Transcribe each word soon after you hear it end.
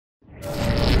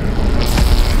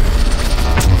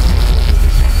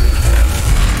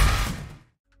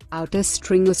Outer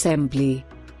string assembly.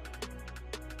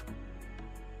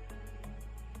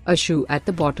 A shoe at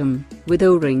the bottom, with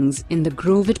O-rings in the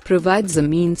groove. It provides a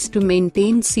means to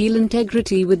maintain seal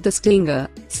integrity with the stinger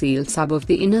seal sub of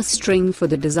the inner string for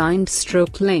the designed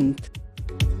stroke length.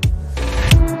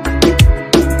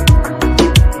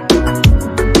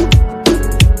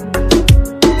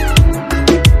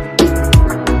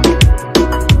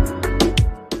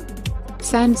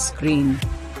 Sand screen.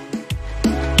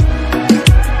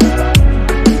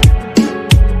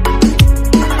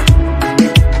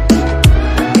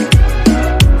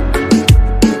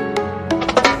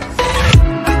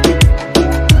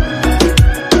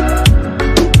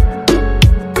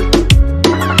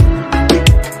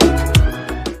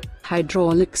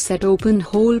 Hydraulic set open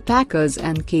hole packers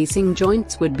and casing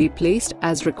joints would be placed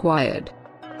as required.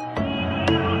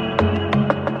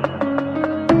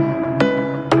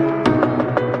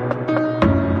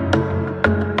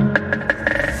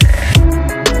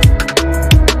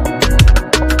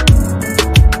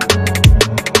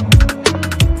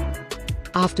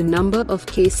 After number of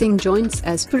casing joints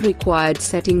as per required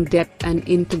setting depth, an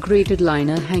integrated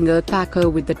liner hanger packer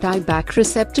with the tie-back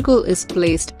receptacle is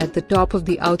placed at the top of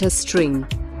the outer string.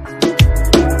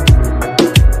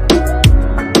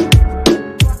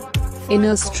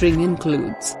 Inner string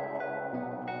includes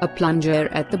a plunger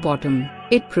at the bottom.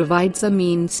 It provides a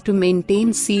means to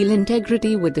maintain seal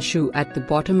integrity with the shoe at the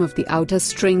bottom of the outer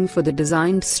string for the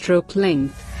designed stroke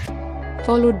length.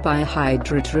 Followed by a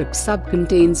hydrotrip sub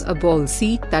contains a ball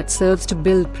seat that serves to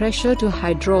build pressure to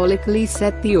hydraulically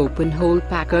set the open hole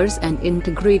packers and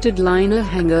integrated liner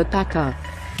hanger packer.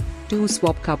 Two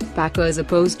swap cup packers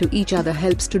opposed to each other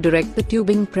helps to direct the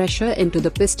tubing pressure into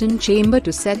the piston chamber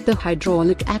to set the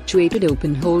hydraulic actuated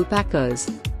open hole packers.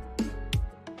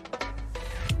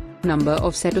 Number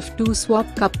of set of two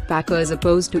swap cup packers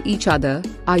opposed to each other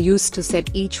are used to set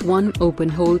each one open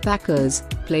hole packers,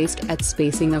 placed at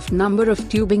spacing of number of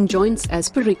tubing joints as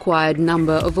per required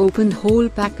number of open hole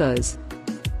packers.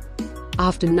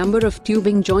 After number of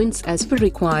tubing joints as per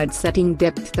required setting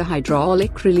depth, the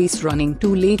hydraulic release running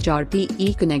tool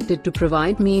HRTE connected to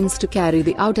provide means to carry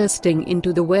the outer string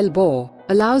into the well bore,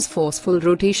 allows forceful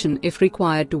rotation if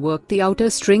required to work the outer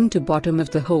string to bottom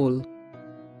of the hole.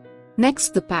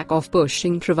 Next, the pack of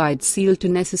bushing provides seal to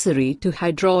necessary to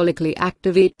hydraulically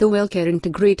activate the Welker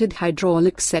integrated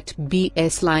hydraulic set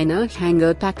BS liner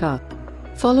hanger packer.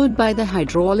 Followed by the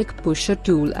hydraulic pusher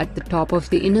tool at the top of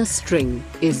the inner string,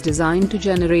 is designed to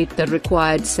generate the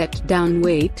required set down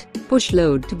weight, push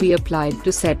load to be applied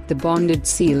to set the bonded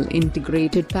seal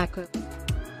integrated packer.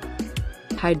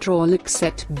 Hydraulic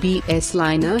set BS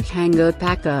liner hanger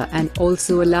packer and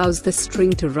also allows the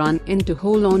string to run into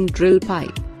hole on drill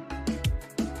pipe.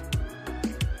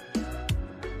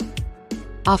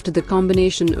 After the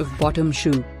combination of bottom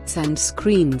shoe, sand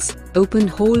screens, open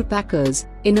hole packers,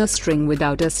 inner string with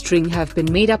outer string have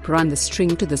been made up, run the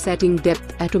string to the setting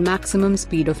depth at a maximum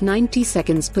speed of 90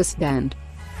 seconds per stand.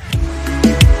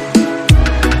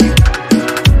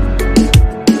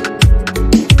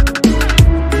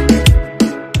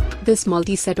 This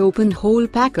multi-set open hole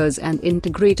packers and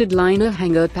integrated liner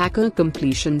hanger packer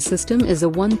completion system is a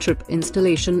one-trip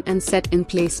installation and set in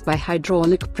place by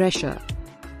hydraulic pressure.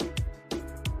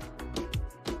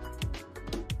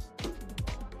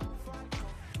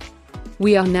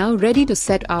 We are now ready to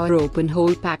set our open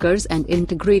hole packers and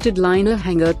integrated liner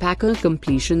hanger packer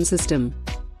completion system.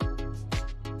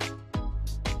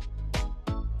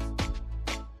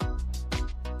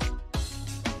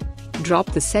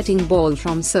 Drop the setting ball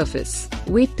from surface,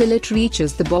 wait till it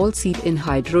reaches the ball seat in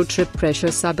hydrotrip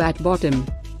pressure sub at bottom.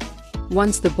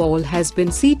 Once the ball has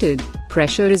been seated,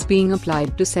 pressure is being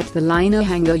applied to set the liner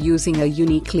hanger using a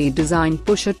uniquely designed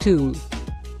pusher tool.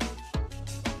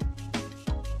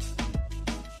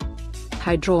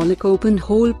 Hydraulic open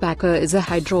hole packer is a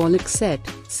hydraulic set,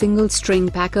 single string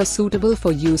packer suitable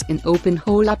for use in open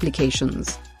hole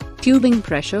applications. Tubing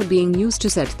pressure being used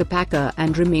to set the packer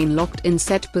and remain locked in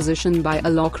set position by a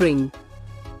lock ring.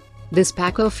 This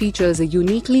packer features a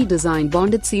uniquely designed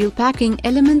bonded seal packing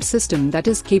element system that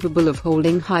is capable of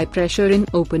holding high pressure in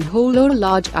open hole or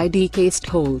large ID cased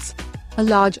holes. A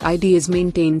large ID is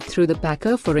maintained through the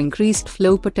packer for increased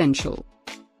flow potential.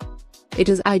 It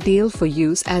is ideal for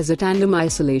use as a tandem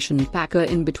isolation packer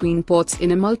in between ports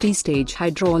in a multi-stage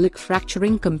hydraulic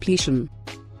fracturing completion.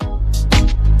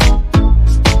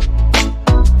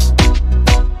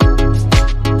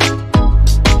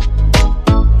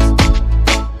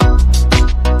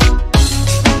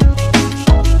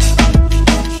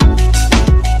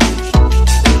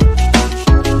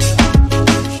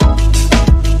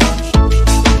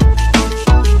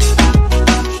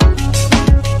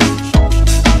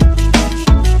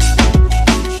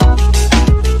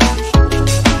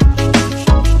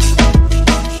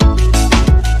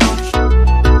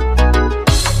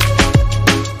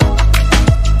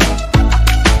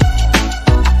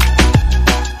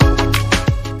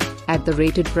 the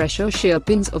rated pressure shear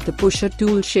pins of the pusher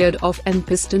tool sheared off and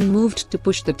piston moved to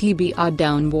push the TBR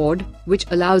downward, which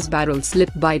allows barrel slip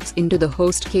bites into the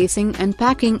host casing and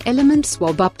packing element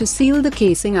swab up to seal the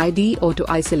casing ID or to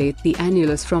isolate the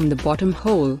annulus from the bottom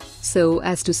hole, so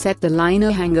as to set the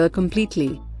liner hanger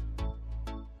completely.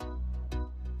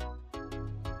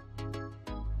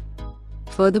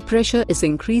 Further pressure is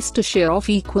increased to shear off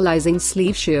equalizing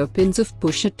sleeve shear pins of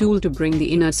pusher tool to bring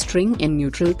the inner string in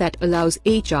neutral that allows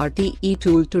HRTE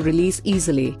tool to release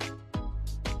easily.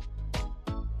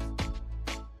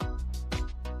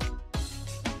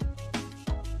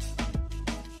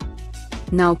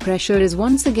 Now pressure is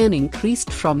once again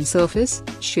increased from surface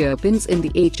shear pins in the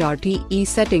HRTE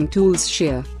setting tool's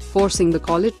shear, forcing the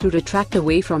collet to retract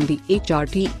away from the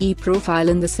HRTE profile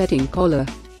in the setting collar.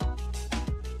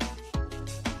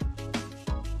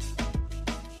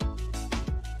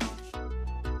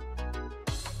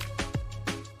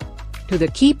 To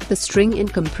keep the string in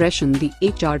compression, the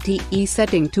HRTE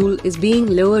setting tool is being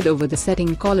lowered over the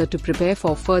setting collar to prepare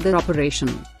for further operation.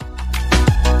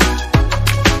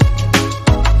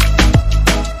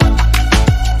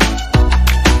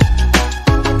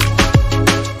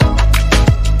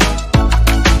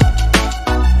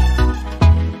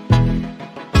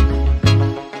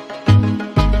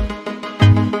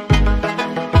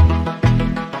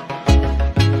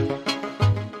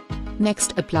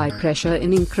 Next, apply pressure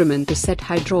in increment to set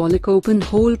hydraulic open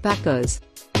hole packers.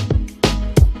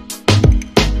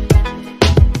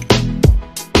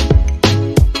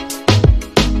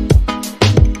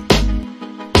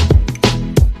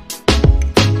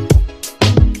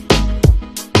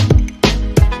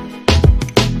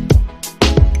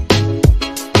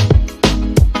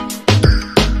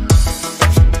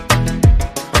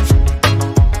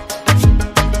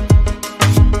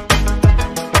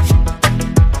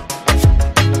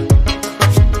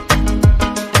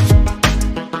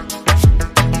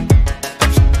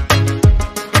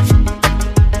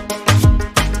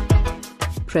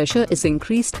 Pressure is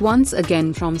increased once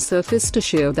again from surface to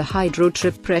shear the hydro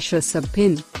trip pressure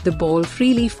sub-pin, the ball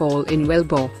freely fall in well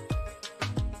bore.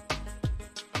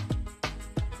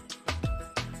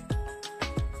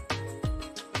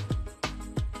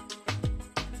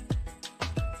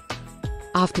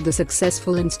 After the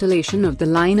successful installation of the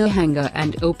liner hanger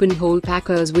and open hole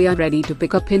packers, we are ready to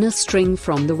pick up inner string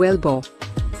from the well bore.